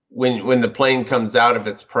when the plane comes out of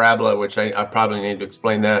its parabola, which I probably need to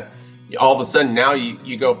explain that, all of a sudden now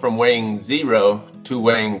you go from weighing 0 to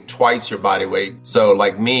weighing twice your body weight. So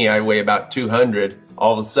like me, I weigh about 200.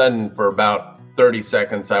 All of a sudden, for about 30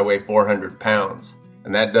 seconds, I weigh 400 pounds.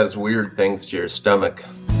 And that does weird things to your stomach.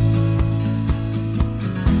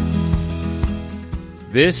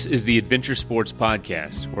 This is the Adventure Sports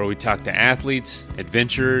Podcast, where we talk to athletes,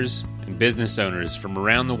 adventurers, and business owners from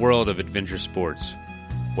around the world of adventure sports.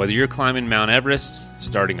 Whether you're climbing Mount Everest,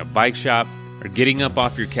 starting a bike shop, or getting up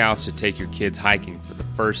off your couch to take your kids hiking for the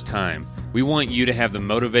first time, we want you to have the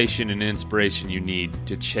motivation and inspiration you need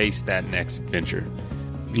to chase that next adventure.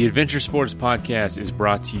 The Adventure Sports Podcast is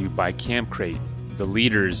brought to you by Camp Crate, the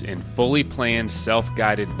leaders in fully planned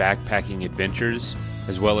self-guided backpacking adventures,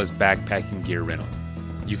 as well as backpacking gear rental.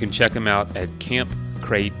 You can check them out at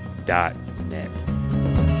campcrate.net.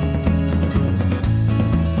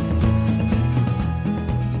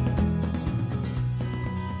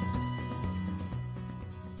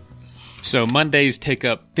 So Mondays take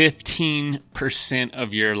up 15%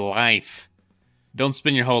 of your life. Don't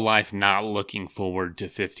spend your whole life not looking forward to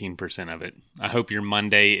 15% of it. I hope your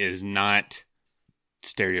Monday is not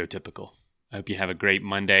stereotypical. I hope you have a great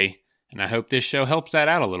Monday. And I hope this show helps that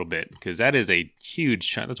out a little bit, because that is a huge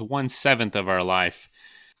chunk. That's 1/7 of our life.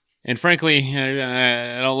 And frankly,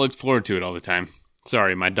 I don't look forward to it all the time.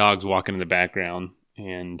 Sorry, my dog's walking in the background,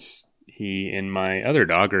 and he and my other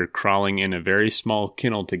dog are crawling in a very small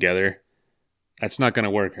kennel together. That's not going to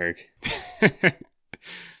work, Herc.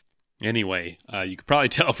 Anyway, you can probably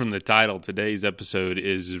tell from the title, today's episode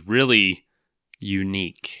is really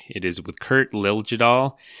unique. It is with Kurt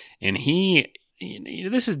Liljedahl, and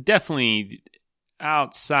this is definitely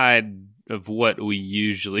outside of what we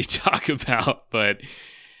usually talk about, but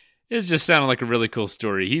it just sounded like a really cool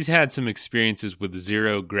story. He's had some experiences with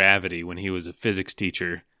zero gravity when he was a physics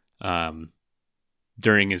teacher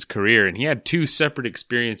during his career, and he had 2 separate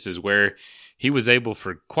experiences where he was able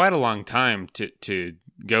for quite a long time to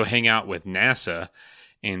go hang out with NASA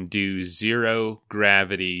and do zero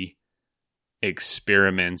gravity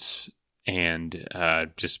experiments and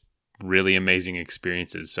just really amazing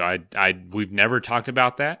experiences. So we've never talked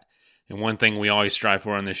about that. And one thing we always strive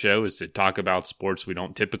for on the show is to talk about sports we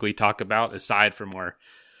don't typically talk about, aside from our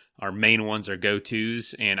main ones, our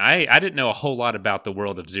go-tos. And I didn't know a whole lot about the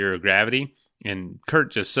world of zero gravity. And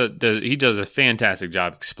Kurt does a fantastic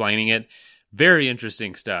job explaining it. Very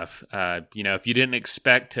interesting stuff. If you didn't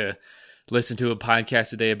expect to listen to a podcast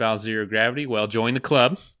today about zero gravity, well, join the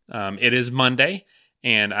club. It is Monday,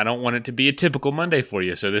 and I don't want it to be a typical Monday for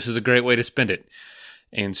you, so this is a great way to spend it.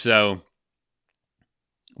 And so,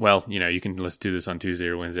 well, you can listen to this on Tuesday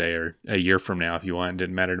or Wednesday or a year from now if you want. It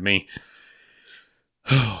didn't matter to me.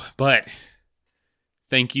 But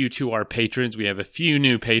thank you to our patrons. We have a few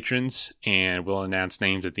new patrons, and we'll announce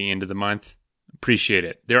names at the end of the month. Appreciate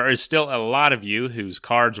it. There are still a lot of you whose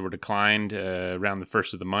cards were declined around the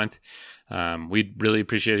first of the month. We'd really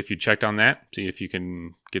appreciate it if you checked on that, see if you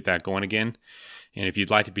can get that going again. And if you'd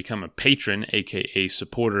like to become a patron, aka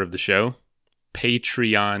supporter of the show,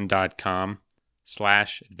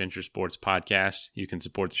 patreon.com/Adventure Sports Podcast. You can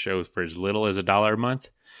support the show for as little as $1 a month,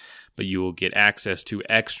 but you will get access to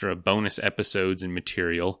extra bonus episodes and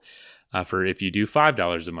material for if you do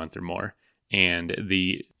 $5 a month or more. And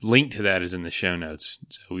the link to that is in the show notes,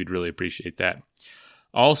 so we'd really appreciate that.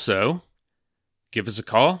 Also, give us a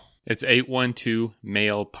call. It's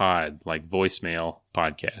 812-MAIL-POD, like voicemail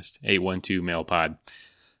podcast, 812-MAIL-POD.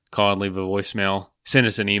 Call and leave a voicemail. Send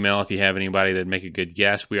us an email if you have anybody that'd make a good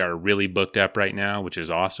guess. We are really booked up right now, which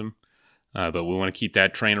is awesome. But we want to keep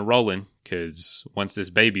that train rolling, because once this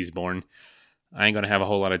baby's born, I ain't going to have a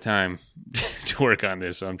whole lot of time to work on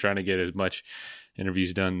this, so I'm trying to get as much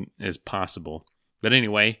interviews done as possible. But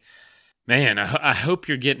anyway, man, I hope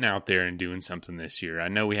you're getting out there and doing something this year. I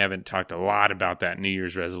know we haven't talked a lot about that New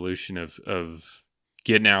Year's resolution of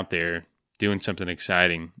getting out there, doing something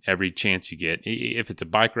exciting every chance you get. If it's a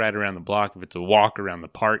bike ride around the block, if it's a walk around the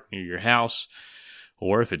park near your house,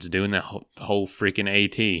 or if it's doing the whole freaking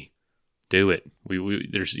AT, do it.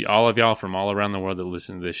 There's all of y'all from all around the world that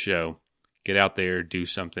listen to this show. Get out there, do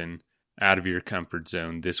something out of your comfort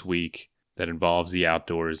zone this week that involves the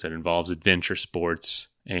outdoors, that involves adventure sports,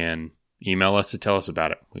 and email us to tell us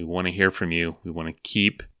about it. We want to hear from you. We want to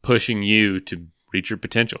keep pushing you to reach your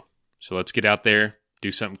potential. So let's get out there,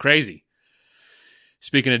 do something crazy.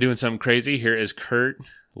 Speaking of doing something crazy, here is Kurt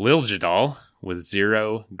Liljedahl with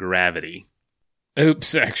Zero Gravity.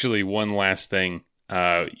 Oops, actually, one last thing.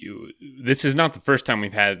 This is not the first time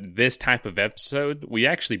we've had this type of episode. We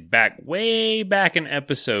actually way back in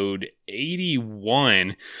episode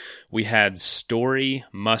 81, we had Story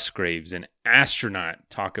Musgraves, an astronaut,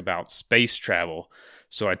 talk about space travel.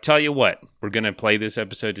 So I tell you what, we're going to play this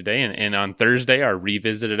episode today, and on Thursday, our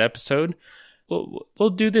revisited episode, we'll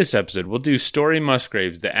do this episode. We'll do Story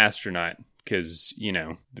Musgraves, the astronaut, because,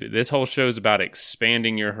 this whole show is about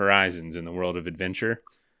expanding your horizons in the world of adventure.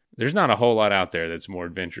 There's not a whole lot out there that's more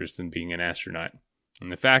adventurous than being an astronaut.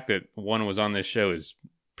 And the fact that one was on this show is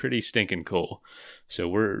pretty stinking cool. So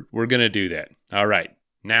we're going to do that. All right.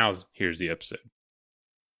 Now here's the episode.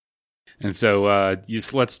 And so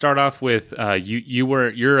let's start off with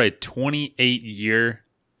you're a 28-year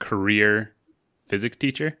career physics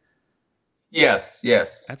teacher? Yes.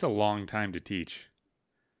 That's a long time to teach.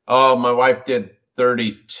 Oh, my wife did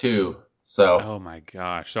 32. So. Oh my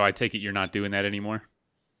gosh. So I take it you're not doing that anymore?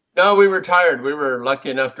 No, we retired. We were lucky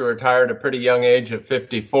enough to retire at a pretty young age of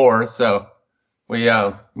 54. So we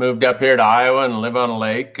moved up here to Iowa and live on a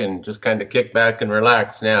lake and just kind of kick back and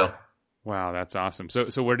relax now. Wow, that's awesome.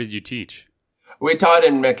 So where did you teach? We taught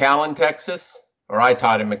in McAllen, Texas, or I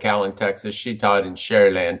taught in McAllen, Texas. She taught in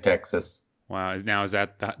Sharyland, Texas. Wow. Now is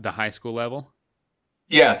that the high school level?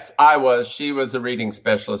 Yes, I was. She was a reading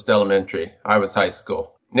specialist elementary. I was high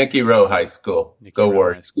school. Nicky Rowe High School. Go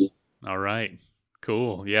Warriors. All right.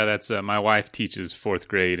 Cool. Yeah, that's my wife teaches fourth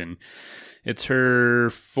grade, and it's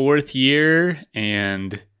her fourth year.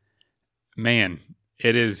 And man,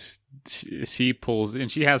 it is. She pulls,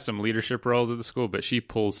 and she has some leadership roles at the school, but she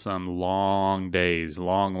pulls some long days.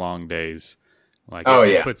 Like,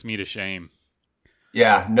 it puts me to shame.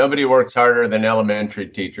 Yeah, nobody works harder than elementary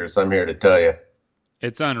teachers. I'm here to tell you.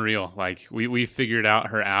 It's unreal. Like we figured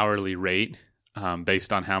out her hourly rate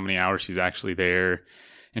based on how many hours she's actually there.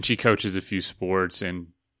 And she coaches a few sports, and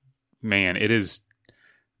man, it is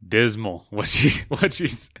dismal what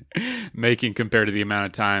she's making compared to the amount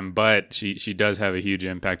of time. But she does have a huge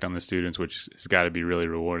impact on the students, which has got to be really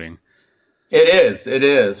rewarding. It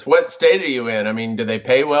is. What state are you in? I mean, do they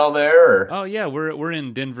pay well there? Or? Oh yeah, we're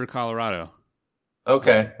in Denver, Colorado.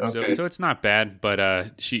 Okay. So it's not bad,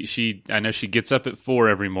 but she I know she gets up at 4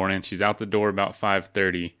 every morning. She's out the door about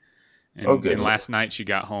 5:30, and last night she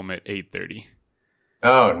got home at 8:30.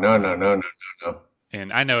 Oh, no.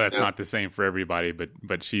 And I know that's not the same for everybody,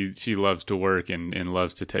 but she loves to work and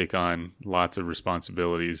loves to take on lots of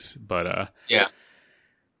responsibilities. But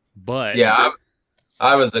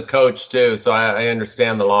I was a coach too, so I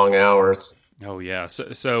understand the long hours. Oh yeah.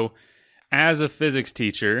 So as a physics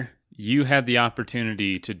teacher, you had the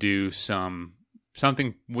opportunity to do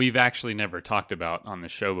something we've actually never talked about on the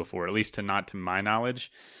show before, at least not to my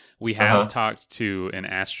knowledge. We have talked to an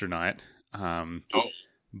astronaut.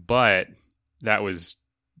 But that was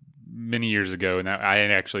many years ago, and I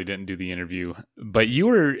actually didn't do the interview. But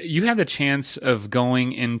you had the chance of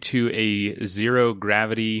going into a zero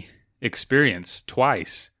gravity experience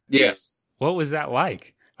twice. Yes. What was that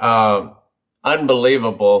like?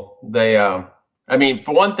 Unbelievable. For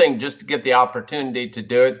one thing, just to get the opportunity to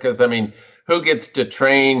do it, because who gets to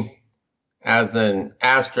train as an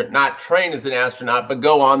astronaut? Not train as an astronaut, but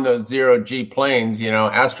go on those zero G planes,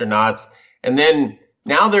 astronauts. And then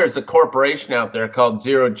now there's a corporation out there called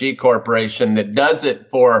Zero G Corporation that does it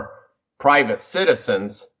for private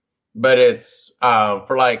citizens, but it's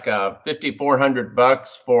for like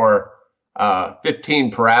 $5,400 for 15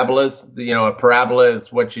 parabolas. A parabola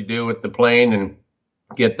is what you do with the plane and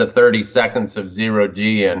get the 30 seconds of zero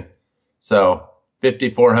G in. So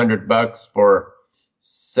 $5,400 for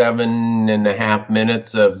 7.5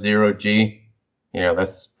 minutes of zero G.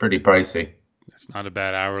 That's pretty pricey. That's not a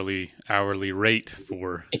bad hourly rate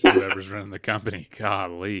for whoever's running the company.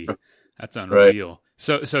 Golly, that's unreal.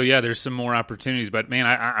 Right. So yeah, there's some more opportunities, but man,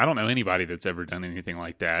 I don't know anybody that's ever done anything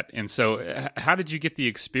like that. And so, how did you get the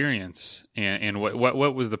experience? And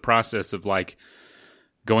what was the process of like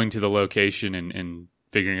going to the location and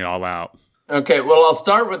figuring it all out? Okay, well, I'll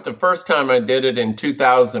start with the first time I did it in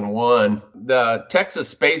 2001. The Texas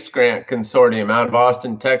Space Grant Consortium out of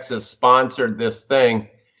Austin, Texas, sponsored this thing.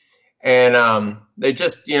 And they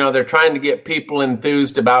just, they're trying to get people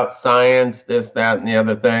enthused about science, this, that, and the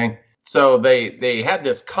other thing. So they had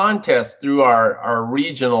this contest through our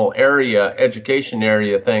regional area, education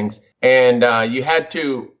area things. And you had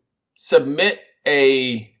to submit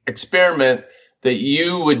a experiment that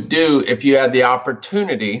you would do if you had the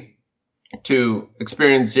opportunity to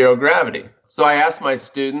experience zero gravity. So I asked my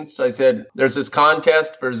students, I said, there's this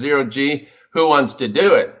contest for zero G. Who wants to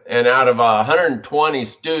do it? And out of 120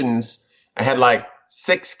 students, I had like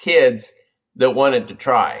 6 kids that wanted to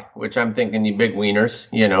try, which I'm thinking, you big wieners,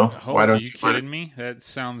 Oh, why are don't you you want kidding me? That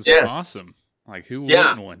sounds Yeah. awesome. Like, who Yeah.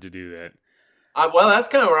 wouldn't want to do that? Well, that's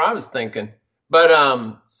kind of where I was thinking. But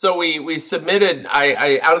so we submitted.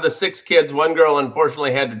 I out of the 6 kids, 1 girl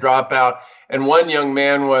unfortunately had to drop out, and 1 young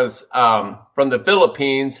man was from the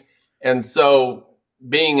Philippines. And so,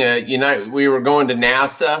 being we were going to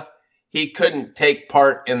NASA. He couldn't take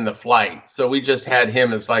part in the flight, so we just had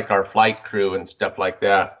him as like our flight crew and stuff like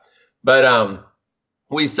that. But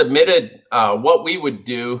we submitted what we would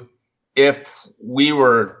do if we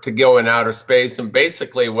were to go in outer space. And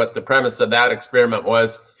basically what the premise of that experiment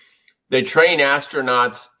was, they train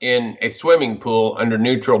astronauts in a swimming pool under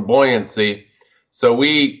neutral buoyancy. So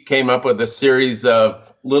we came up with a series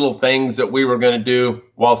of little things that we were going to do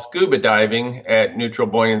while scuba diving at neutral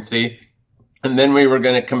buoyancy. And then we were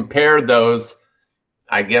going to compare those,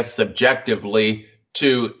 I guess, subjectively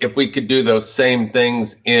to if we could do those same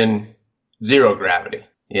things in zero gravity.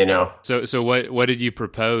 So what did you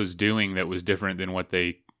propose doing that was different than what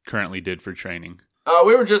they currently did for training?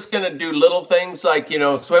 We were just going to do little things like,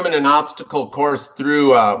 swimming an obstacle course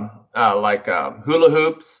through hula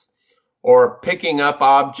hoops, or picking up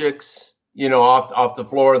objects, off the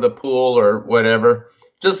floor of the pool or whatever.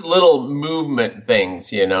 Just little movement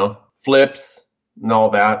things, flips and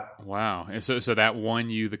all that. Wow. And so that won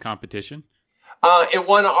you the competition? It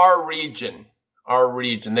won our region.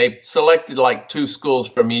 They selected like 2 schools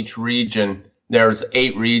from each region. There's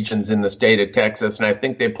 8 regions in the state of Texas, and I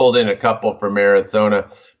think they pulled in a couple from Arizona.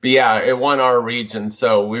 But yeah, it won our region.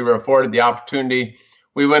 So we were afforded the opportunity.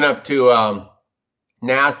 We went up to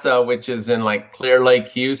NASA, which is in like Clear Lake,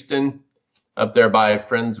 Houston, up there by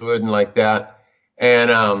Friendswood and like that. And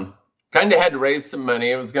kind of had to raise some money.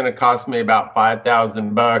 It was going to cost me about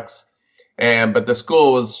 $5,000. But the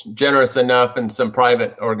school was generous enough, and some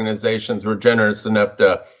private organizations were generous enough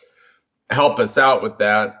to help us out with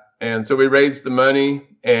that. And so we raised the money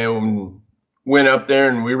and went up there,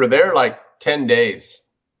 and we were there like 10 days.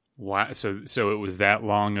 Wow. So it was that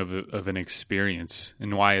long of an experience.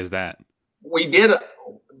 And why is that?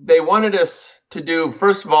 They wanted us to do,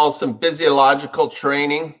 first of all, some physiological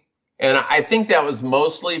training. And I think that was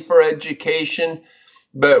mostly for education,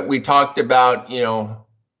 but we talked about,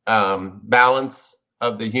 balance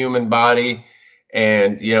of the human body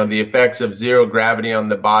and, the effects of zero gravity on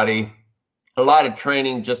the body. A lot of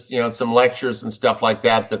training, just, some lectures and stuff like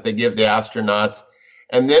that they give the astronauts.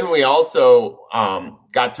 And then we also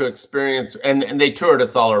got to experience, and they toured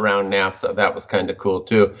us all around NASA. That was kind of cool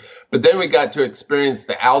too. But then we got to experience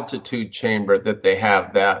the altitude chamber that they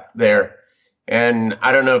have there. And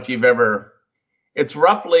I don't know if you've it's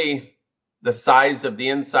roughly the size of the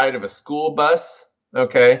inside of a school bus.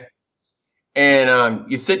 Okay. And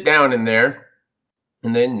you sit down in there,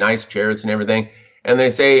 and then nice chairs and everything. And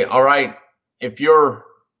they say, all right, if you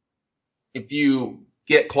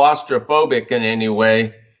get claustrophobic in any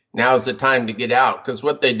way, now's the time to get out. Because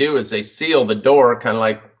what they do is they seal the door, kind of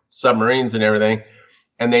like submarines and everything,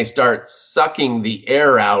 and they start sucking the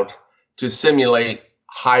air out to simulate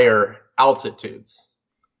higher altitudes.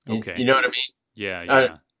 Okay. You know what I mean?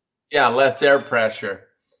 Yeah. Yeah, less air pressure.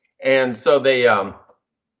 And so they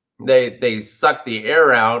suck the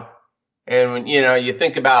air out. And when, you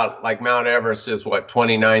think about like Mount Everest is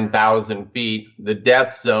 29,000 feet. The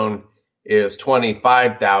death zone is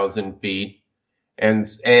 25,000 feet.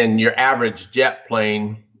 And your average jet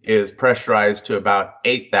plane is pressurized to about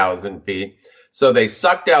 8,000 feet. So they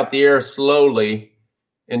sucked out the air slowly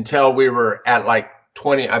until we were at like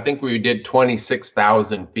I think we did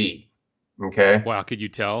 26,000 feet. Okay. Wow. Could you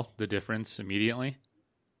tell the difference immediately?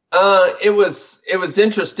 It was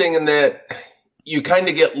interesting in that you kind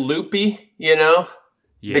of get loopy,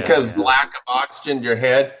 because lack of oxygen to your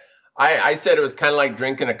head. I said it was kind of like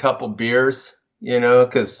drinking a couple beers,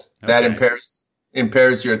 because that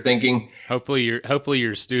impairs your thinking. Hopefully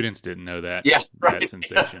your students didn't know that. Yeah, right. That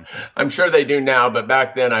sensation. Yeah. I'm sure they do now, but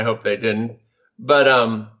back then I hope they didn't. But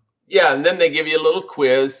yeah, and then they give you a little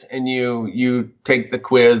quiz, and you take the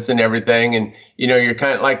quiz and everything, and you're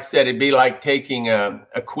kind of, like I said, it'd be like taking a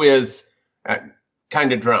quiz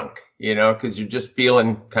kind of drunk, because you're just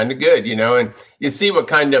feeling kind of good, and you see what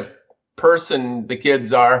kind of person the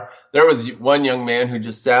kids are. There was one young man who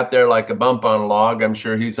just sat there like a bump on a log. I'm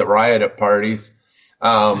sure he's a riot at parties.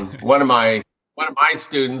 One of my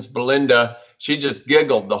students, Belinda, she just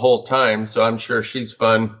giggled the whole time, so I'm sure she's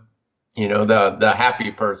fun. The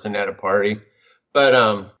happy person at a party.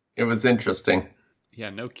 But it was interesting. Yeah,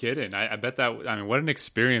 no kidding. I bet what an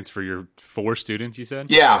experience for your 4 students, you said?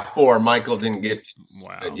 Yeah, 4. Michael didn't get to.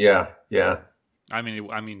 Wow. Yeah. I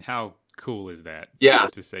mean, how cool is that? Yeah.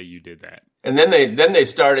 To say you did that. And then they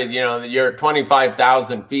started, you're at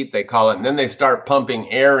 25,000 feet, they call it. And then they start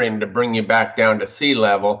pumping air in to bring you back down to sea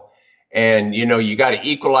level. And, you got to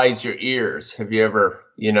equalize your ears. Have you ever,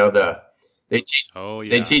 they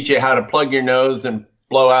teach you how to plug your nose and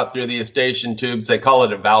blow out through the eustachian tubes. They call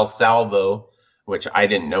it a Valsalvo, which I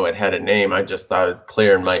didn't know it had a name. I just thought it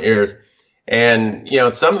clear in my ears. And,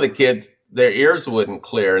 some of the kids, their ears wouldn't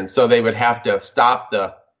clear. And so they would have to stop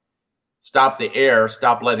the air,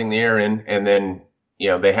 stop letting the air in. And then,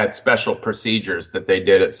 they had special procedures that they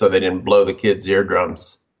did it so they didn't blow the kids'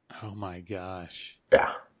 eardrums. Oh my gosh.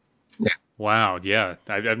 Yeah. Wow. Yeah.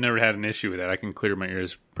 I've never had an issue with that. I can clear my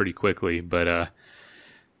ears pretty quickly, but,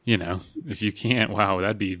 if you can't, wow,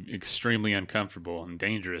 that'd be extremely uncomfortable and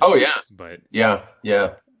dangerous. Oh yeah. But yeah.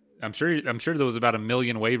 I'm sure there was about 1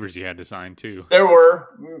 million waivers you had to sign too. There were.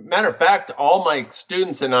 Matter of fact, all my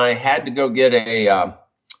students and I had to go get a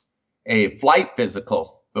flight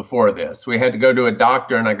physical before this. We had to go to a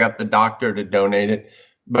doctor, and I got the doctor to donate it,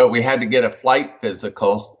 but we had to get a flight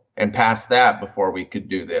physical and pass that before we could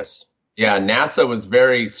do this. Yeah, NASA was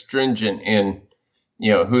very stringent in,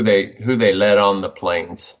 who they let on the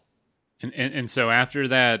planes. And so after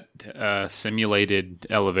that simulated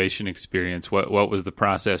elevation experience, what was the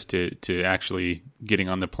process to actually getting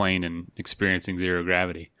on the plane and experiencing zero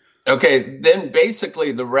gravity? Okay, then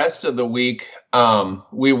basically the rest of the week,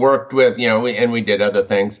 we worked with, and we did other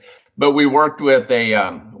things, but we worked with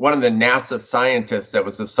one of the NASA scientists that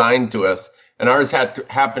was assigned to us, and ours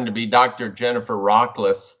happened to be Dr. Jennifer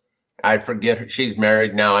Rockless. I forget her. She's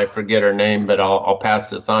married now. I forget her name, but I'll pass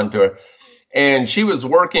this on to her. And she was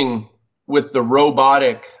working with the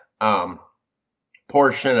robotic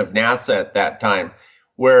portion of NASA at that time,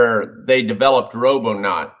 where they developed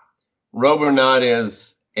Robonaut. Robonaut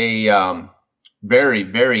is a very,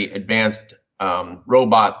 very advanced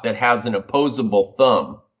robot that has an opposable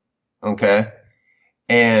thumb. Okay.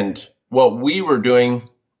 And what we were doing,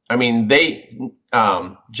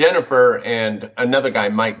 Jennifer and another guy,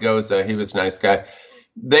 Mike Goza, he was a nice guy.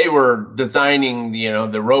 They were designing,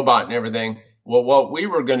 the robot and everything. Well, what we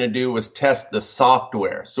were going to do was test the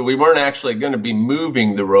software. So we weren't actually going to be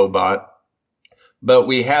moving the robot, but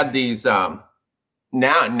we had these, now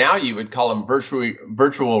you would call them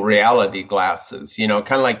virtual reality glasses,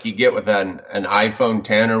 kind of like you get with an iPhone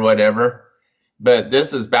 10 or whatever. But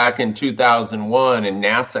this is back in 2001, and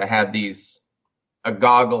NASA had a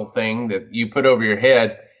goggle thing that you put over your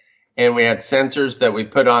head, and we had sensors that we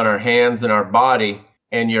put on our hands and our body,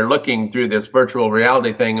 and you're looking through this virtual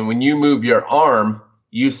reality thing. And when you move your arm,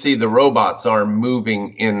 you see the robot's arm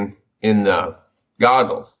moving in the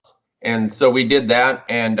goggles. And so we did that,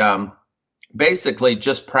 and basically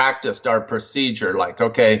just practiced our procedure. Like,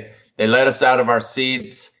 okay, they let us out of our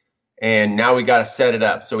seats, and now we got to set it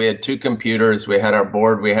up. So we had 2 computers, we had our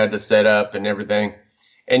board we had to set up and everything.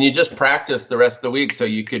 And you just practice the rest of the week so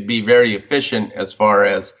you could be very efficient as far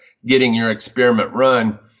as getting your experiment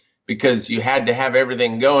run, because you had to have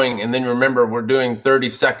everything going. And then remember, we're doing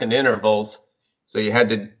 30-second intervals. So you had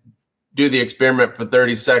to do the experiment for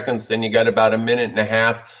 30 seconds. Then you got about 1.5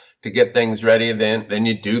 minutes to get things ready. Then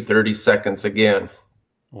you do 30 seconds again.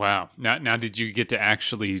 Wow. Now, did you get to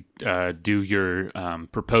actually do your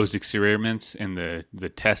proposed experiments in the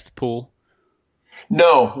test pool?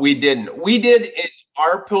 No, we didn't. We did in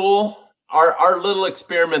our pool, our little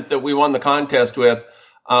experiment that we won the contest with.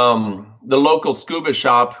 The local scuba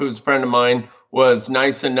shop, who's a friend of mine, was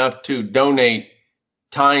nice enough to donate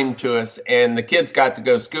time to us, and the kids got to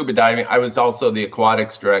go scuba diving. I was also the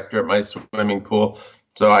aquatics director at my swimming pool,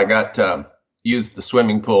 so I got to use the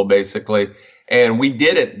swimming pool basically, and we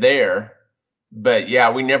did it there. But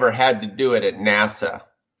yeah, we never had to do it at NASA,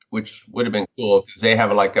 which would have been cool because they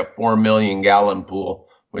have like a 4 million gallon pool,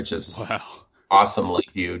 which is awesomely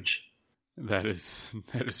huge. That is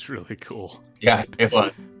really cool. Yeah, it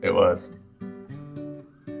was.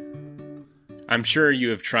 I'm sure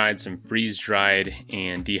you have tried some freeze-dried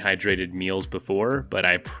and dehydrated meals before, but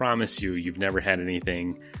I promise you've never had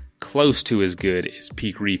anything close to as good as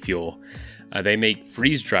Peak Refuel. They make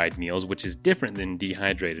freeze-dried meals, which is different than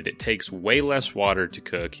dehydrated. It takes way less water to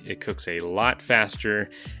cook. It cooks a lot faster,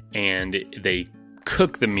 and they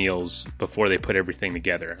cook the meals before they put everything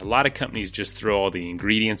together. A lot of companies just throw all the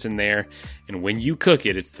ingredients in there, and when you cook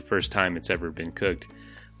it, it's the first time it's ever been cooked.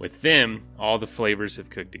 With them, all the flavors have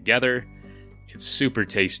cooked together. It's super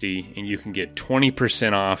tasty, and you can get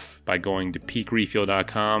 20% off by going to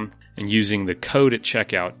peakrefuel.com and using the code at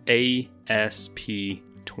checkout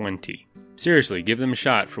ASP20. Seriously, give them a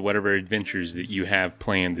shot for whatever adventures that you have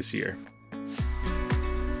planned this year.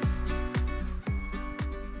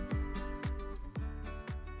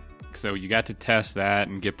 So you got to test that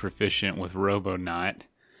and get proficient with Robonaut.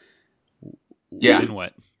 Yeah. Then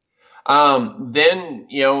what? Then,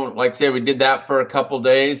 like I said, we did that for a couple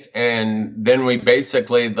days, and then we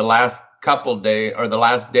basically the last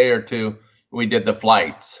day or two, we did the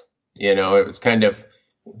flights. It was kind of,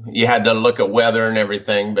 you had to look at weather and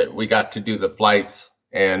everything, but we got to do the flights.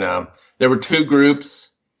 And there were two groups.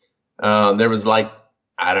 There was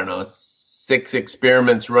 6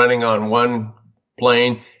 experiments running on one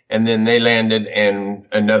plane, and then they landed, and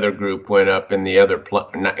another group went up in the other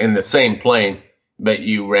in the same plane, but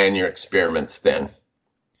you ran your experiments then.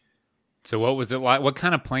 So what was it like? What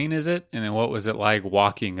kind of plane is it? And then what was it like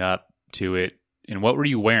walking up to it? And what were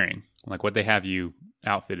you wearing? Like what they have you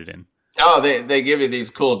outfitted in? Oh, they give you these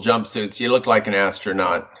cool jumpsuits. You look like an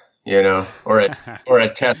astronaut, or a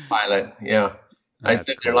test pilot. Yeah. I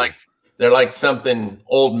said cool. They're like something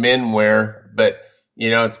old men wear, but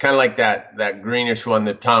it's kind of like that greenish one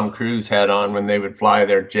that Tom Cruise had on when they would fly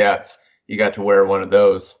their jets. You got to wear one of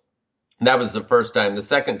those. And that was the first time. The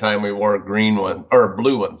second time we wore green one or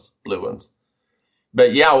blue ones.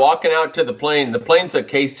 But yeah, walking out to the plane. The plane's a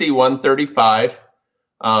KC-135.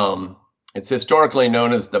 It's historically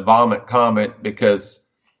known as the Vomit Comet because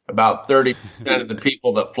about 30% of the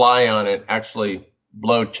people that fly on it actually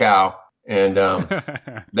blow chow. And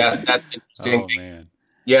that's interesting. Oh, man.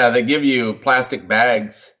 Yeah, they give you plastic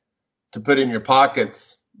bags to put in your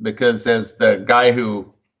pockets because, as the guy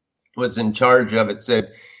who was in charge of it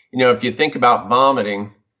said, if you think about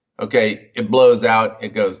vomiting, okay, it blows out,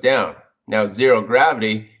 it goes down. Now, zero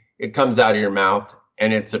gravity, it comes out of your mouth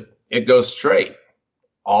and it goes straight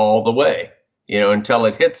all the way, until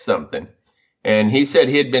it hits something. And he said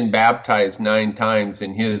he had been baptized 9 times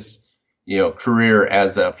in his, career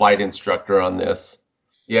as a flight instructor on this.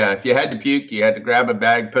 Yeah, if you had to puke, you had to grab a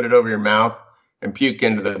bag, put it over your mouth, and puke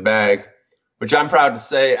into the bag, which I'm proud to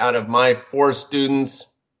say out of my 4 students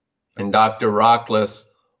and Dr. Rockless,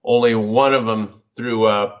 only one of them threw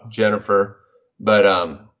up, Jennifer. But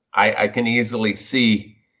I can easily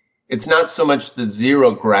see it's not so much the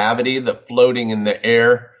zero gravity, the floating in the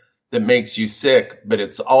air that makes you sick, but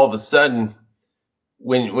it's all of a sudden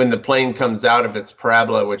when the plane comes out of its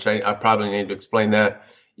parabola, which I probably need to explain that,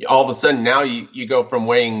 all of a sudden now you go from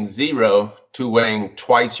weighing 0 to weighing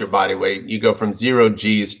twice your body weight. You go from 0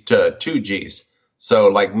 Gs to 2 Gs. So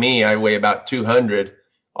like me, I weigh about 200.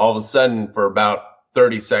 All of a sudden for about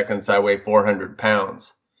 30 seconds, I weigh 400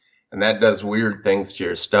 pounds. And that does weird things to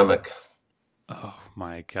your stomach. Oh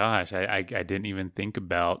my gosh. I didn't even think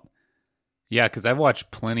about, yeah, because I've watched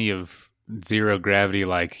plenty of zero gravity,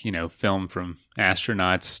 film from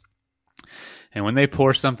astronauts. And when they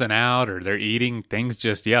pour something out or they're eating, things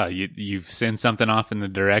just, you send something off in the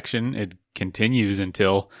direction, it continues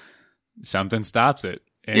until something stops it.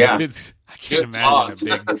 And I can't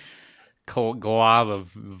imagine a big glob of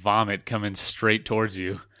vomit coming straight towards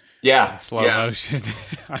you. Yeah. In slow motion.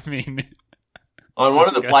 I mean, on one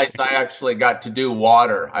of the flights, I actually got to do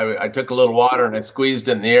water. I took a little water and I squeezed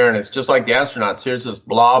it in the air, and it's just like the astronauts. Here's this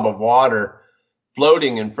blob of water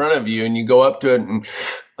floating in front of you, and you go up to it and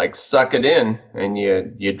suck it in, and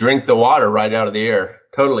you drink the water right out of the air.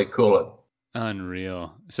 Totally cool it.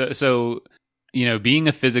 Unreal. So being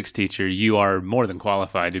a physics teacher, you are more than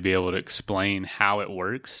qualified to be able to explain how it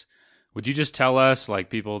works. Would you just tell us,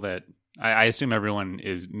 people that I assume everyone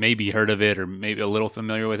is maybe heard of it or maybe a little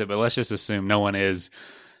familiar with it, but let's just assume no one is.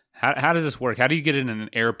 How does this work? How do you get in an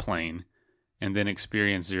airplane and then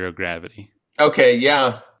experience zero gravity? Okay,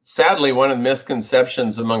 yeah. Sadly, one of the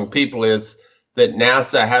misconceptions among people is that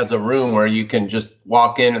NASA has a room where you can just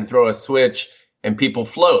walk in and throw a switch and people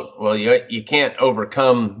float. Well, you can't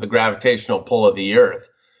overcome the gravitational pull of the Earth,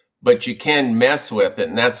 but you can mess with it,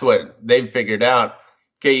 and that's what they've figured out.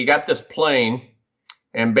 Okay, you got this plane,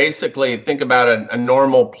 and basically think about a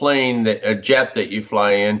normal plane, a jet that you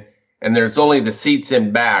fly in, and there's only the seats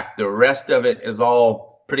in back. The rest of it is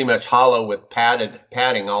all pretty much hollow with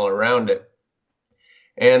padding all around it.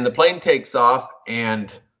 And the plane takes off,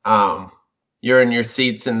 and you're in your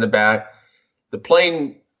seats in the back. The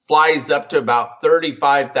plane flies up to about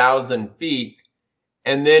 35,000 feet,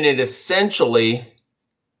 and then it essentially,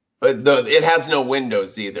 it has no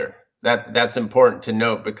windows either. That's important to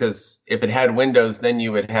note, because if it had windows, then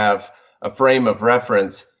you would have a frame of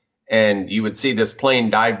reference, and you would see this plane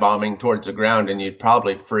dive bombing towards the ground, and you'd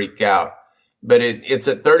probably freak out. But it's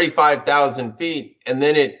at 35,000 feet, and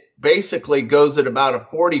then it basically goes at about a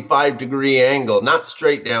 45-degree angle, not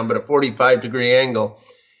straight down, but a 45-degree angle.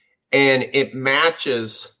 And it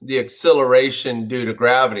matches the acceleration due to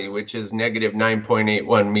gravity, which is negative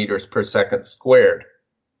 9.81 meters per second squared.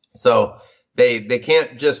 So they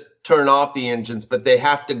can't just turn off the engines, but they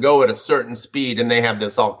have to go at a certain speed, and they have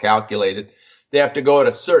this all calculated. They have to go at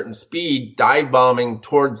a certain speed, dive bombing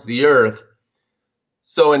towards the Earth.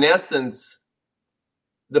 So in essence,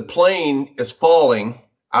 the plane is falling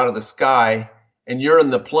out of the sky, and you're in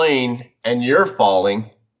the plane and you're falling.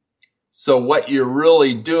 So what you're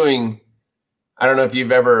really doing, I don't know if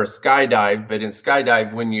you've ever skydived, but in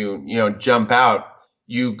skydive, when you jump out,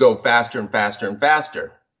 you go faster and faster and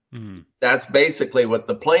faster. Mm. That's basically what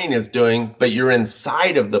the plane is doing, but you're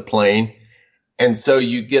inside of the plane. And so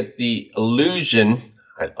you get the illusion,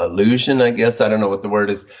 I guess, I don't know what the word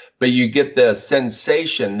is, but you get the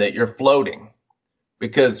sensation that you're floating.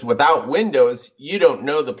 Because without windows, you don't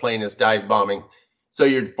know the plane is dive bombing. So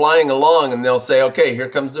you're flying along and they'll say, okay, here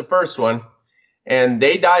comes the first one. And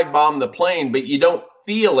they dive bomb the plane, but you don't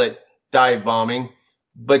feel it dive bombing,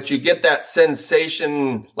 but you get that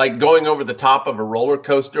sensation like going over the top of a roller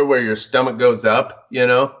coaster where your stomach goes up,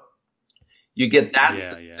 You get that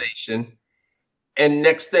sensation. Yeah. And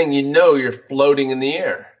next thing you know, you're floating in the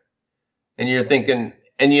air. And you're thinking,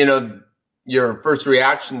 and your first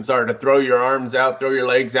reactions are to throw your arms out, throw your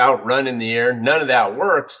legs out, run in the air. None of that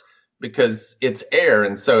works because it's air,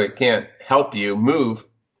 and so it can't help you move.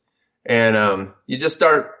 And you just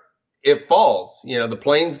start, it falls. The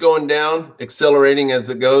plane's going down, accelerating as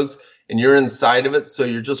it goes, and you're inside of it, so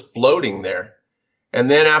you're just floating there. And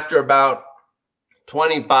then after about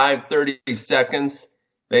 25, 30 seconds,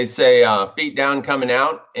 they say feet down, coming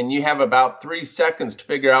out, and you have about 3 seconds to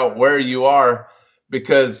figure out where you are,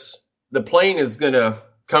 because the plane is going to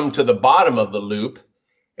come to the bottom of the loop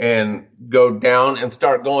and go down and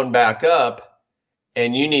start going back up,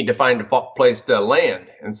 and you need to find a place to land.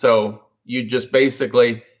 And so you just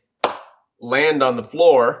basically land on the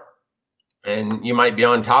floor, and you might be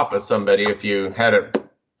on top of somebody if you had it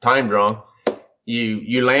timed wrong.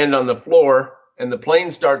 You land on the floor, and the plane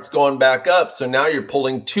starts going back up, so now you're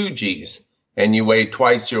pulling 2 Gs, and you weigh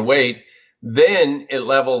twice your weight. Then it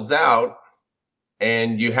levels out,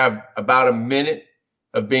 and you have about a minute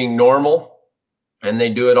of being normal, and they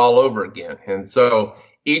do it all over again. And so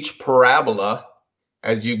each parabola,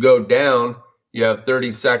 as you go down, you have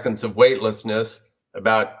 30 seconds of weightlessness,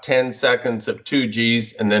 about 10 seconds of 2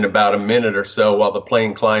 Gs, and then about a minute or so while the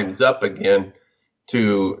plane climbs up again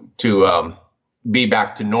to be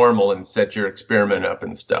back to normal and set your experiment up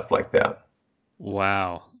and stuff like that.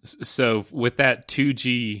 Wow. So with that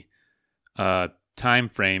 2G time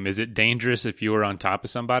frame, is it dangerous if you were on top of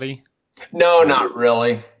somebody? No, not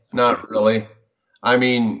really. Not really. I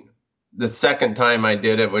mean, the second time I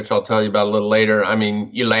did it, which I'll tell you about a little later, I mean,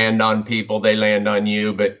 you land on people, they land on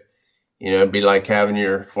you, but it'd be like having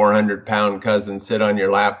your 400-pound cousin sit on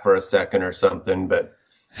your lap for a second or something. But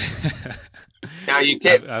now you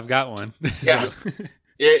can't. I've got one. Yeah.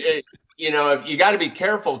 You got to be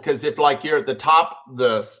careful, because if like you're at the top,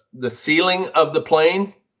 the ceiling of the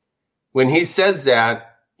plane, when he says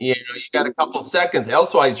that, you got a couple seconds.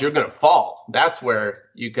 Elsewise, you're going to fall. That's where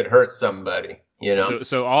you could hurt somebody.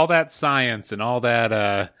 So all that science and all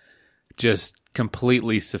that just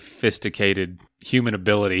completely sophisticated human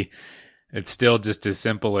ability, it's still just as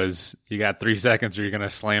simple as you got 3 seconds or you're going to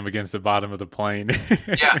slam against the bottom of the plane.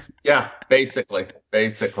 Yeah, basically.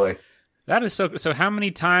 That is so how many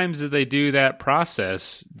times do they do that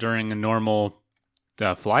process during a normal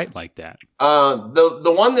flight like that?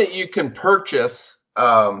 The one that you can purchase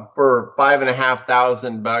for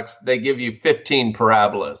 $5,500, they give you 15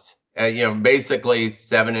 parabolas. Basically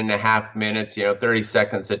 7.5 minutes, 30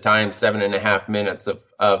 seconds a time, 7.5 minutes of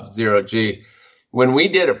 0G. When we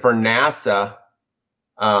did it for NASA,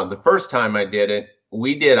 the first time I did it,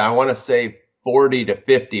 we did, I want to say 40 to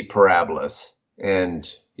 50 parabolas. And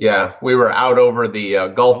yeah, we were out over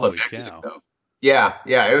the Gulf of Mexico. Cow.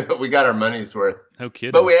 Yeah, we got our money's worth. No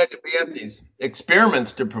kidding. But we had these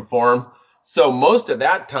experiments to perform. So most of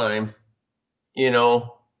that time,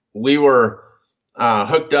 we were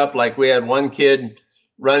hooked up. Like we had one kid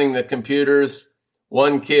running the computers.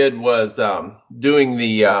 One kid was doing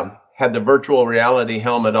had the virtual reality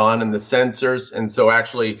helmet on and the sensors, and so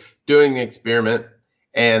actually doing the experiment.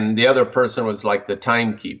 And the other person was like the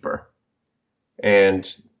timekeeper. And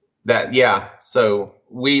that, so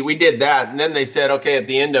we did that. And then they said, okay, at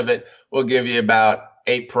the end of it, we'll give you about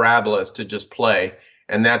 8 parabolas to just play.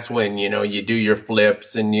 And that's when, you do your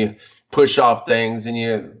flips and you push off things, and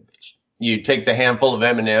you take the handful of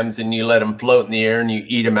M&Ms and you let them float in the air, and you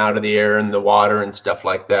eat them out of the air and the water and stuff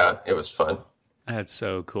like that. It was fun. That's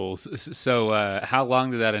so cool. So how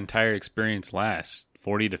long did that entire experience last?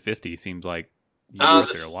 40 to 50 seems like you were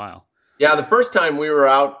there a while. Yeah, the first time we were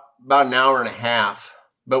out about an hour and a half,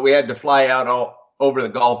 but we had to fly out all over the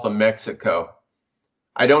Gulf of Mexico.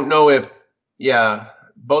 I don't know if, yeah,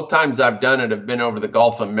 both times I've done it have been over the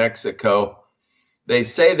Gulf of Mexico. They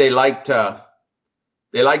say they like to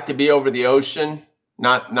be over the ocean.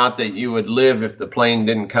 Not that you would live if the plane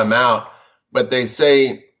didn't come out, but they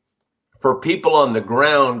say for people on the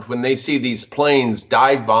ground, when they see these planes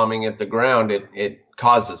dive bombing at the ground, it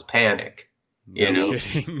causes panic, you know.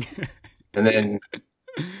 Kidding. And then,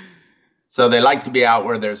 so they like to be out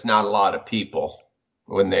where there's not a lot of people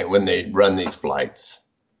when they run these flights.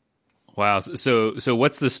 Wow. So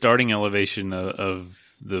what's the starting elevation of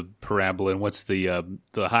the parabola, and what's the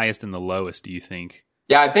highest and the lowest, do you think?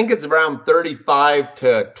 Yeah, I think it's around 35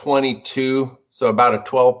 to 22, so about a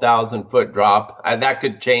 12,000 foot drop. That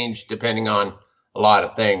could change depending on a lot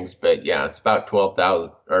of things, but yeah, it's about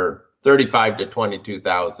 12,000 or 35 to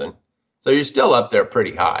 22,000. So you're still up there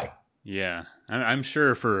pretty high. Yeah, I'm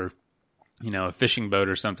sure for, a fishing boat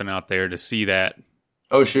or something out there to see that.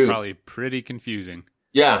 Oh, shoot. Probably pretty confusing.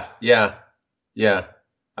 Yeah.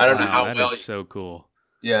 I don't know how that well. Is so cool.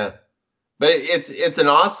 Yeah, but it's an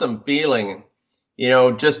awesome feeling.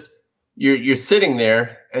 Just you're sitting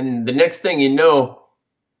there, and the next thing you know,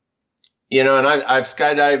 and I've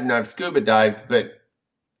skydived and I've scuba dived, but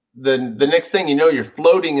the next thing you know, you're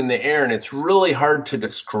floating in the air, and it's really hard to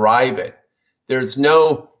describe it. There's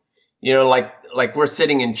no, like we're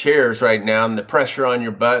sitting in chairs right now, and the pressure on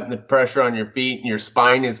your butt and the pressure on your feet and your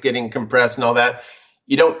spine is getting compressed and all that.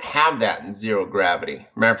 You don't have that in zero gravity.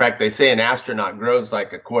 Matter of fact, they say an astronaut grows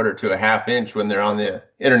like a quarter to a half inch when they're on the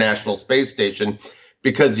International Space Station,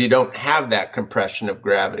 because you don't have that compression of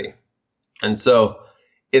gravity. And so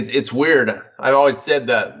it's weird. I've always said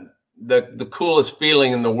that the coolest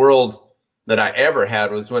feeling in the world that I ever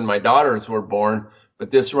had was when my daughters were born,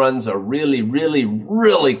 but this runs a really, really,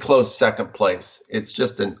 really close second place. It's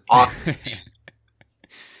just an awesome feeling.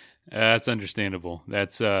 That's understandable.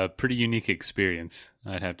 That's a pretty unique experience,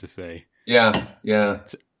 I'd have to say. Yeah.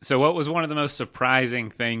 So what was one of the most surprising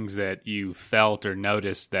things that you felt or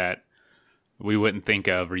noticed that we wouldn't think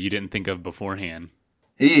of or you didn't think of beforehand?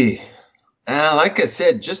 Like I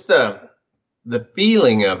said, just the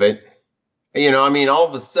feeling of it. All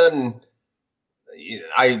of a sudden,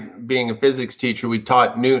 being a physics teacher, we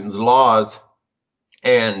taught Newton's laws,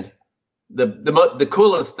 and the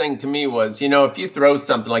coolest thing to me was, if you throw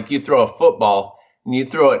something, like you throw a football and you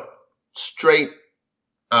throw it straight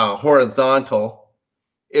horizontal,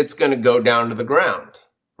 it's going to go down to the ground,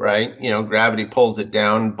 right? Gravity pulls it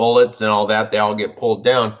down, bullets and all that, they all get pulled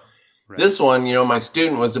down. Right. This one, my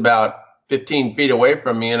student was about 15 feet away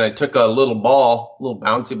from me, and I took a little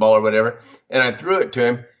bouncy ball or whatever, and I threw it to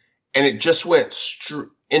him, and it just went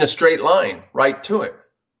in a straight line right to him.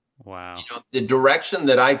 Wow. The direction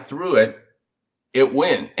that I threw it, it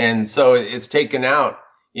went. And so it's taken out,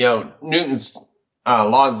 Newton's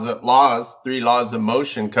three laws of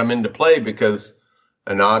motion come into play, because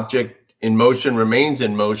an object in motion remains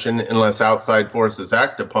in motion unless outside forces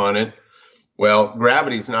act upon it. Well,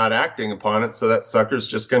 gravity's not acting upon it, so that sucker's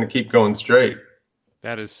just going to keep going straight.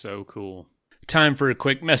 That is so cool. Time for a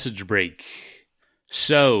quick message break.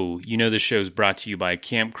 So, this show is brought to you by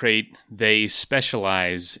Camp Crate. They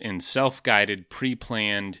specialize in self-guided,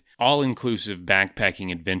 pre-planned, all-inclusive backpacking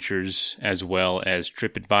adventures, as well as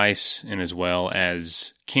trip advice, and as well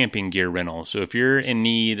as camping gear rental. So if you're in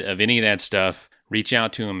need of any of that stuff, reach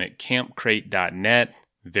out to them at campcrate.net.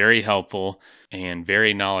 Very helpful and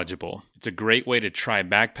very knowledgeable. It's a great way to try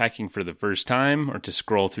backpacking for the first time, or to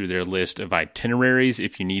scroll through their list of itineraries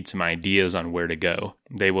if you need some ideas on where to go.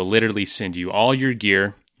 They will literally send you all your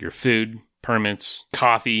gear, your food, permits,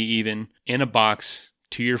 coffee even, in a box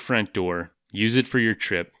to your front door. Use it for your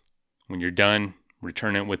trip. When you're done,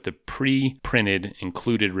 return it with the pre-printed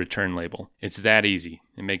included return label. It's that easy.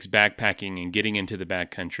 It makes backpacking and getting into the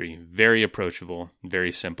backcountry very approachable,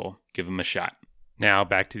 very simple. Give them a shot. Now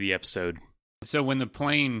back to the episode. So when the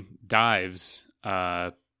plane dives,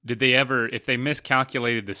 did they ever, if they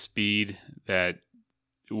miscalculated the speed, that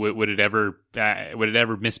would it ever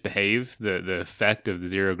misbehave the effect of the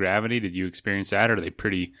zero gravity? Did you experience that, or are they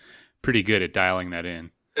pretty good at dialing that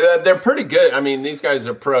in? They're pretty good. These guys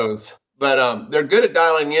are pros, but they're good at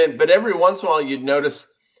dialing in. But every once in a while, you'd notice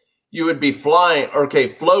you would be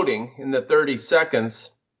floating in the 30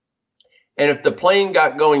 seconds, and if the plane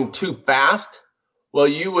got going too fast, well,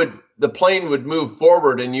 the plane would move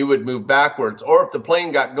forward and you would move backwards. Or if the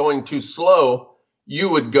plane got going too slow, you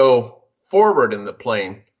would go forward in the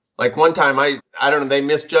plane. Like one time, I don't know, they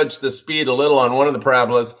misjudged the speed a little on one of the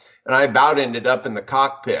parabolas, and I about ended up in the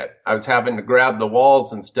cockpit. I was having to grab the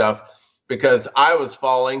walls and stuff because I was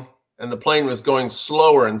falling and the plane was going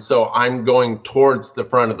slower. And so I'm going towards the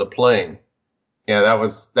front of the plane. Yeah, that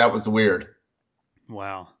was weird.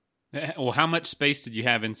 Wow. Well, how much space did you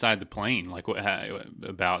have inside the plane? Like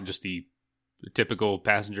about just the typical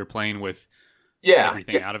passenger plane with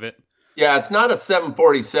everything out of it? Yeah, it's not a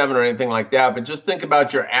 747 or anything like that, but just think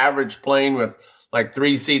about your average plane with like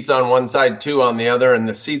 3 seats on one side, 2 on the other, and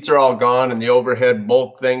the seats are all gone and the overhead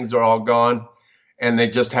bulk things are all gone, and they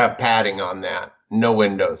just have padding on that, no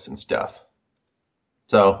windows and stuff.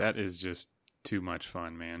 So that is just too much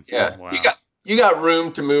fun, man. Yeah, wow. You got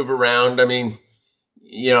room to move around. I mean,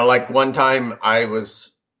 like one time I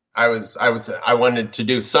wanted to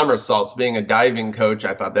do somersaults. Being a diving coach,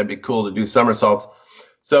 I thought that'd be cool to do somersaults.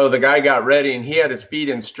 So the guy got ready and he had his feet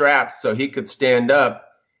in straps so he could stand up.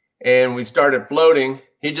 And we started floating.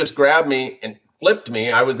 He just grabbed me and flipped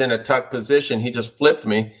me. I was in a tuck position. He just flipped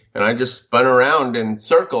me and I just spun around in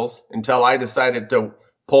circles until I decided to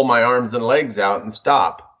pull my arms and legs out and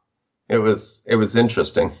stop. It was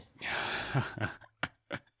interesting.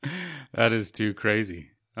 That is too crazy.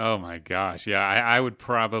 Oh my gosh. Yeah, I would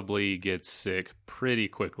probably get sick pretty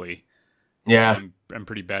quickly. Yeah. I'm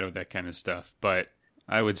pretty bad with that kind of stuff, but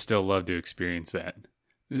I would still love to experience that.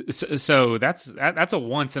 So that's a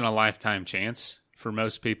once in a lifetime chance for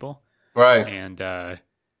most people. Right. And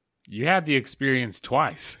you had the experience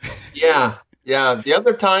twice. Yeah. The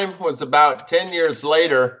other time was about 10 years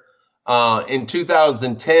later, in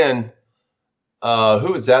 2010.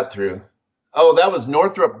 Who was that through? Oh, that was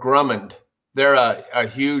Northrop Grumman. They're a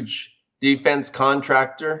huge defense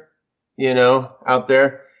contractor, out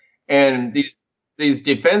there. And these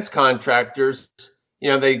defense contractors,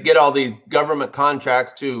 they get all these government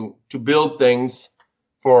contracts to build things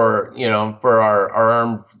for our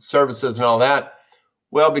armed services and all that.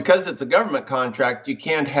 Well, because it's a government contract, you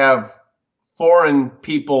can't have foreign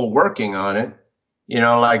people working on it.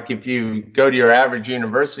 Like if you go to your average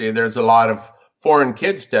university, there's a lot of foreign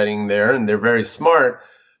kids studying there and they're very smart,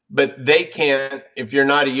 but they can't, if you're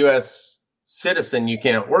not a U.S. citizen, you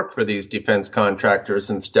can't work for these defense contractors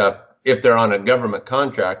and stuff if they're on a government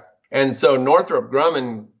contract. And so Northrop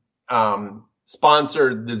Grumman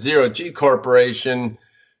sponsored the Zero G Corporation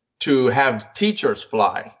to have teachers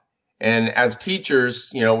fly. And as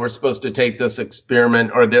teachers, we're supposed to take this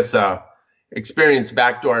experiment or this experience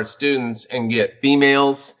back to our students and get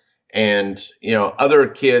females and, other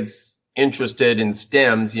kids interested in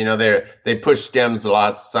STEMs. They push STEMs a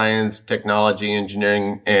lot: science, technology,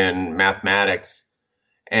 engineering, and mathematics.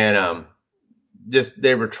 And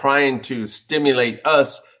they were trying to stimulate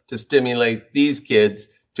us to stimulate these kids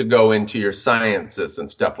to go into your sciences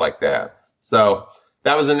and stuff like that. So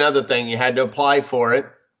that was another thing. You had to apply for it.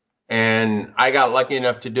 And I got lucky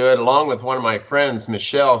enough to do it along with one of my friends.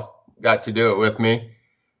 Michelle got to do it with me.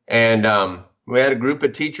 And we had a group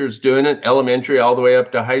of teachers doing it, elementary all the way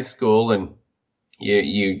up to high school. And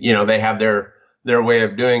they have their way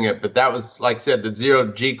of doing it. But that was, like I said, the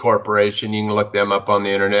Zero G Corporation. You can look them up on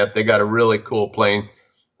the internet. They got a really cool plane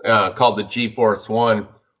called the G-Force One,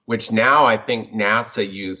 which now I think NASA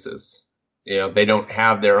uses. They don't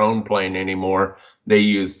have their own plane anymore. They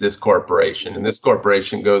use this corporation, and this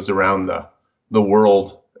corporation goes around the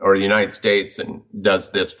world or the United States and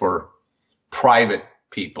does this for private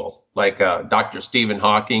people, like Dr. Stephen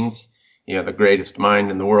Hawking's, the greatest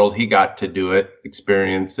mind in the world. He got to do it,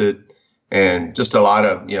 experience it, and just a lot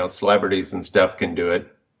of, celebrities and stuff can do it.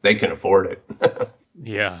 They can afford it.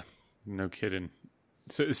 Yeah, no kidding.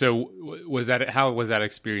 So how was that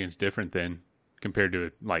experience different then compared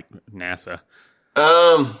to like NASA?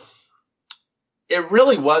 It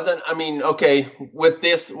really wasn't. I mean, okay, with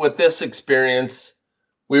this experience,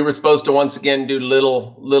 we were supposed to once again do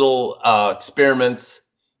little experiments.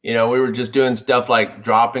 We were just doing stuff like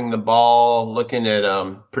dropping the ball, looking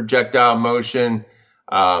at projectile motion.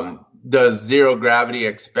 Does zero gravity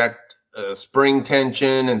expect spring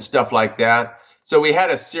tension and stuff like that? So we had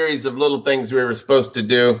a series of little things we were supposed to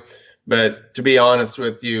do, but to be honest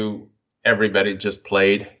with you, everybody just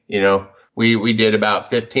played. We did about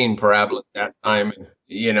 15 parabolas that time.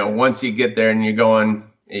 Once you get there and you're going,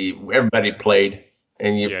 everybody played.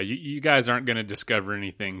 And you guys aren't going to discover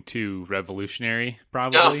anything too revolutionary,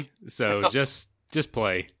 probably. No. So just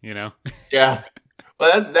play, Yeah.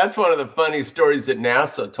 Well, that's one of the funny stories that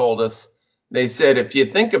NASA told us. They said, if you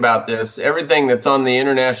think about this, everything that's on the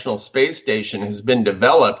International Space Station has been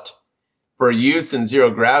developed for use in zero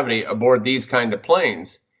gravity aboard these kind of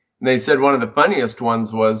planes. And they said one of the funniest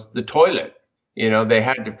ones was the toilet. They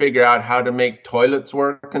had to figure out how to make toilets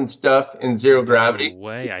work and stuff in zero gravity. No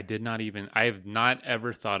way. I have not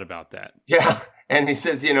ever thought about that. Yeah. And he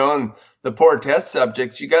says, and the poor test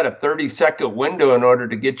subjects, you got a 30-second window in order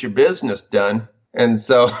to get your business done. And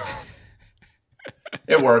so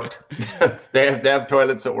It worked. They have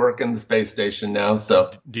toilets that work in the space station now.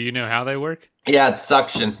 So Do you know how they work? yeah, it's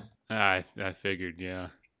suction, I figured, yeah.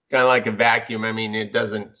 kind of like a vacuum. I mean, it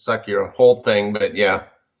doesn't suck your whole thing, but yeah,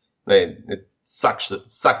 it sucks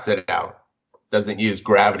it out. Doesn't use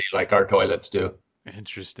gravity like our toilets do.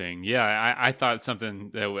 Interesting. Yeah, I thought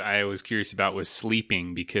something that I was curious about was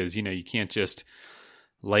sleeping because, you can't just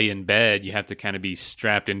lay in bed. You have to kind of be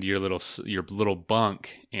strapped into your little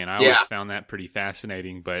bunk. And I always found that pretty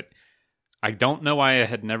fascinating, but I don't know why I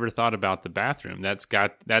had never thought about the bathroom. That's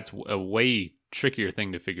a way trickier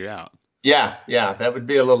thing to figure out. Yeah, that would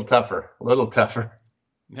be a little tougher.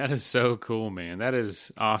 That is so cool, man. That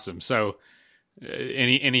is awesome. So,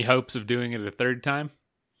 any hopes of doing it a third time?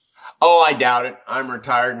 Oh, I doubt it. I'm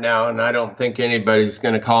retired now, and I don't think anybody's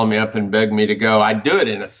going to call me up and beg me to go. I'd do it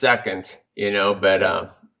in a second,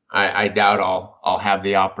 but I doubt I'll have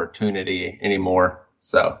the opportunity anymore.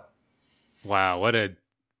 So, wow,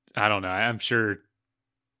 I don't know. I'm sure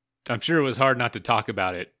it was hard not to talk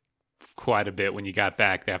about it quite a bit when you got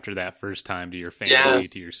back after that first time to your family,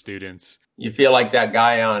 to your students. You feel like that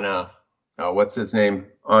guy on what's his name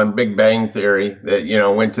on Big Bang Theory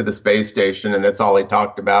that went to the space station and that's all he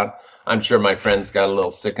talked about. I'm sure my friends got a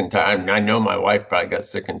little sick and tired. I know my wife probably got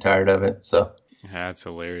sick and tired of it. So that's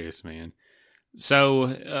hilarious, man. So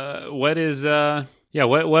what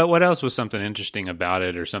else was something interesting about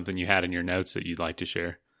it, or something you had in your notes that you'd like to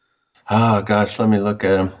share? Oh gosh, let me look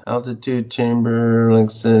at them. Altitude chamber,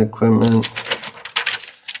 links and equipment.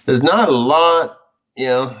 There's not a lot.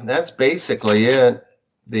 That's basically it.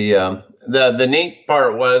 The neat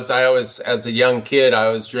part was as a young kid, I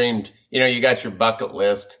always dreamed, you got your bucket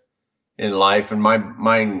list in life, and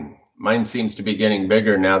mine seems to be getting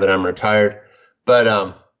bigger now that I'm retired.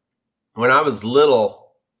 But when I was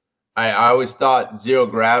little, I always thought zero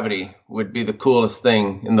gravity would be the coolest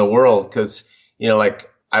thing in the world because, like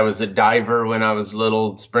I was a diver when I was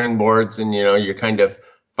little, springboards, and, you're kind of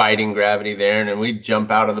fighting gravity there. And then we'd jump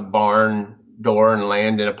out of the barn door and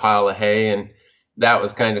land in a pile of hay, and that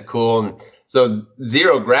was kind of cool. And so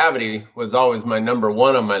zero gravity was always my number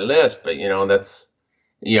one on my list. But, that's,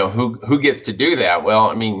 who gets to do that? Well,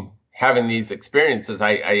 I mean, having these experiences,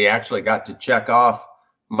 I actually got to check off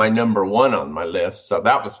my number one on my list. So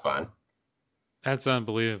that was fun. That's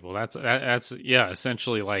unbelievable. That's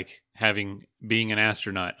essentially like being an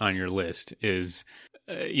astronaut on your list is,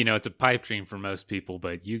 it's a pipe dream for most people,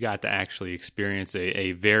 but you got to actually experience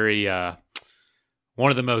a very,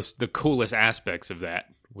 one of the coolest aspects of that,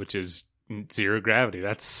 which is zero gravity.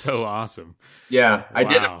 That's so awesome. Yeah,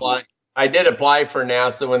 wow. I did apply for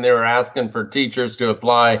NASA when they were asking for teachers to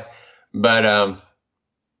apply, but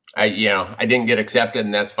I didn't get accepted,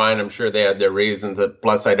 and that's fine. I'm sure they had their reasons.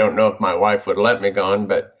 Plus, I don't know if my wife would let me go on,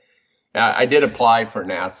 but I did apply for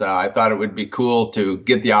NASA. I thought it would be cool to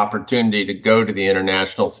get the opportunity to go to the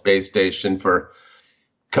International Space Station for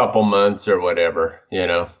a couple months or whatever,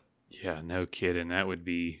 Yeah, no kidding. That would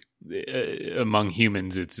be, among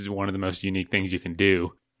humans, it's one of the most unique things you can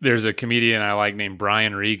do. There's a comedian I like named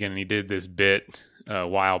Brian Regan, and he did this bit a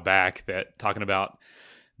while back that talking about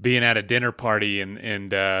being at a dinner party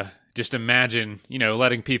and just imagine,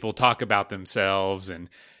 letting people talk about themselves and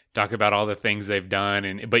talk about all the things they've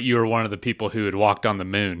done. But you were one of the people who had walked on the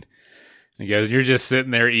moon. And he goes, you're just sitting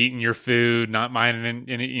there eating your food, not minding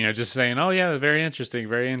any, just saying, oh yeah, very interesting,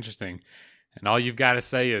 very interesting. And all you've got to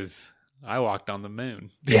say is, I walked on the moon.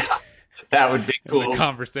 Yeah, that would be cool. The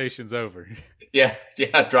conversation's over. Yeah,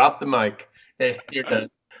 drop the mic. Hey, you're done.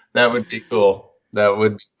 That would be cool.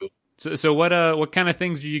 So what kind of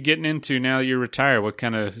things are you getting into now that you're retired? What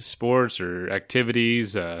kind of sports or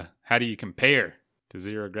activities? How do you compare to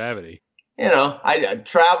zero gravity?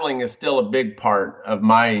 Traveling is still a big part of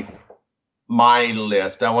my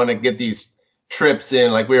list. I want to get these trips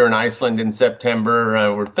in. Like we were in Iceland in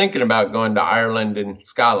September. We're thinking about going to Ireland and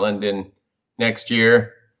Scotland in next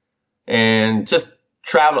year, and just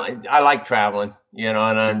traveling. I like traveling,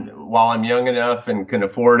 and while I'm young enough and can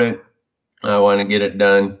afford it, I want to get it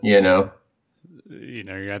done, you're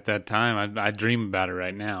at that time. I dream about it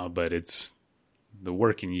right now, but it's the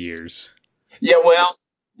working years. Yeah, well,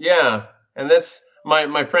 yeah. And that's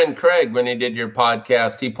my friend Craig, when he did your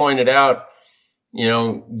podcast, he pointed out,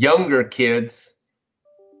 younger kids.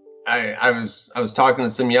 I was talking to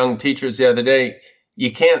some young teachers the other day.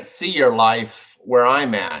 You can't see your life where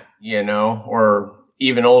I'm at, or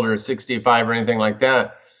even older, 65 or anything like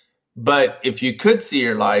that. But if you could see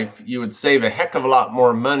your life, you would save a heck of a lot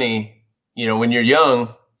more money, when you're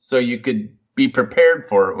young, so you could be prepared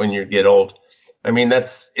for it when you get old. I mean,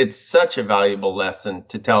 it's such a valuable lesson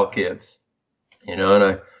to tell kids, and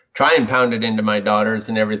I try and pound it into my daughters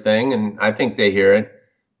and everything, and I think they hear it.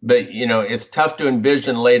 but it's tough to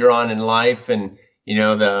envision later on in life, and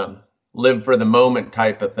the live for the moment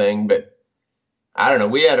type of thing. But I don't know.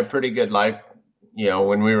 We had a pretty good life,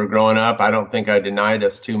 when we were growing up. I don't think I denied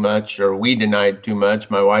us too much, or we denied too much.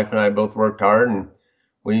 My wife and I both worked hard, and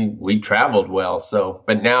we traveled well. So,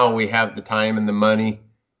 but now we have the time and the money.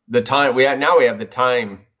 Now we have the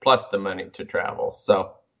time plus the money to travel.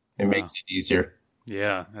 So it makes it easier.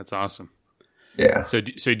 Yeah, that's awesome. Yeah. So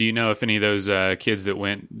do you know if any of those kids that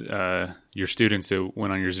went, your students that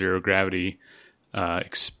went on your zero gravity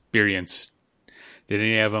experience, did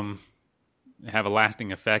any of them have a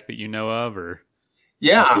lasting effect that you know of, or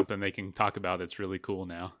something they can talk about that's really cool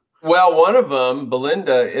now? Well, one of them,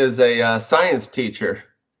 Belinda, is a science teacher.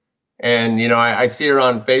 And, I see her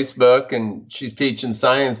on Facebook, and she's teaching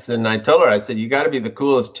science. And I told her, I said, you got to be the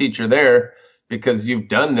coolest teacher there because you've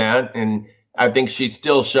done that. And I think she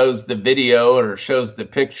still shows the video or shows the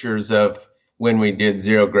pictures of when we did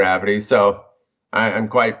zero gravity. So I'm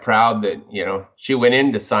quite proud that, she went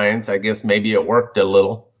into science. I guess maybe it worked a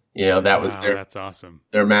little. That was that's awesome.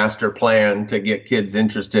 Their master plan to get kids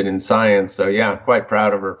interested in science. So yeah, quite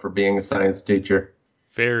proud of her for being a science teacher.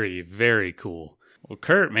 Very, very cool. Well,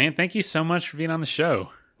 Kurt, man, thank you so much for being on the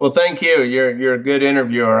show. Well, thank you. You're a good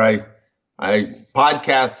interviewer.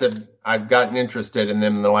 Podcasts I've gotten interested in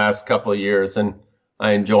them in the last couple of years, and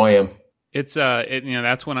I enjoy them. It's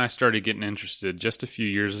that's when I started getting interested just a few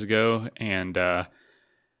years ago, and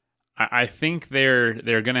I think they're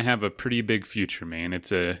going to have a pretty big future, man.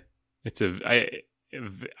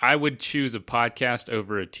 I would choose a podcast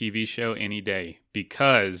over a TV show any day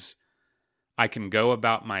because I can go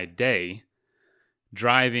about my day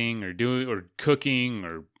driving or cooking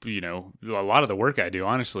or a lot of the work I do,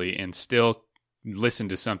 honestly, and still listen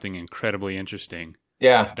to something incredibly interesting.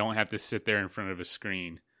 Yeah. I don't have to sit there in front of a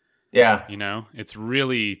screen. Yeah. It's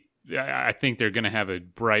really, I think they're going to have a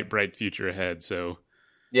bright future ahead. So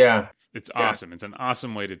yeah, it's awesome. Yeah. It's an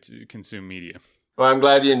awesome way to consume media. Well, I'm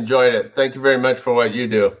glad you enjoyed it. Thank you very much for what you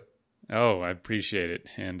do. Oh, I appreciate it.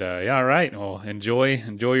 And yeah, all right. Well, enjoy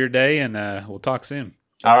your day, and we'll talk soon.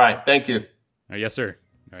 All right. Thank you. Yes, sir.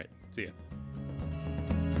 All right. See you.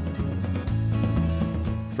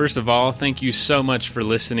 First of all, thank you so much for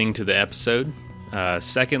listening to the episode.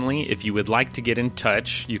 Secondly, if you would like to get in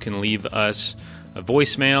touch, you can leave us a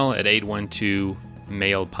voicemail at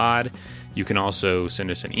 812-MAIL-POD. You can also send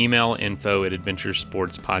us an email,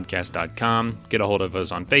 info@adventuresportspodcast.com. Get a hold of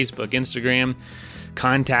us on Facebook, Instagram.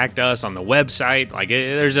 Contact us on the website.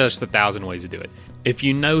 There's just 1,000 ways to do it. If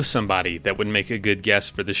you know somebody that would make a good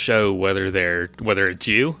guest for the show, whether it's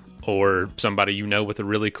you or somebody with a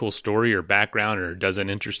really cool story or background or does an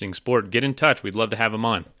interesting sport, get in touch. We'd love to have them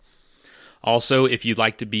on. Also, if you'd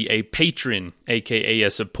like to be a patron, aka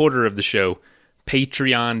a supporter of the show,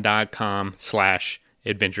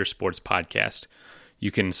 patreon.com/adventuresportspodcast.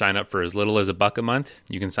 You can sign up for as little as $1 a month.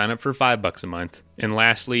 You can sign up for $5 a month. And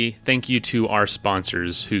lastly, thank you to our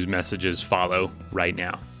sponsors whose messages follow right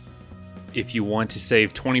now. If you want to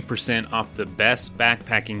save 20% off the best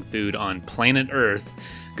backpacking food on planet Earth,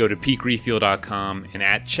 go to peakrefuel.com and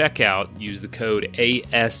at checkout, use the code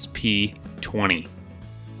ASP20.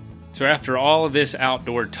 So after all of this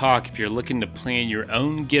outdoor talk, if you're looking to plan your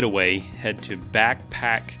own getaway, head to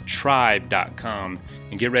backpacktribe.com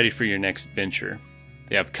and get ready for your next adventure.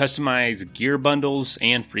 They have customized gear bundles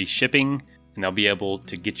and free shipping, and they'll be able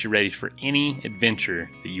to get you ready for any adventure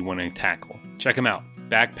that you want to tackle. Check them out,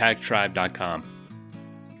 backpacktribe.com.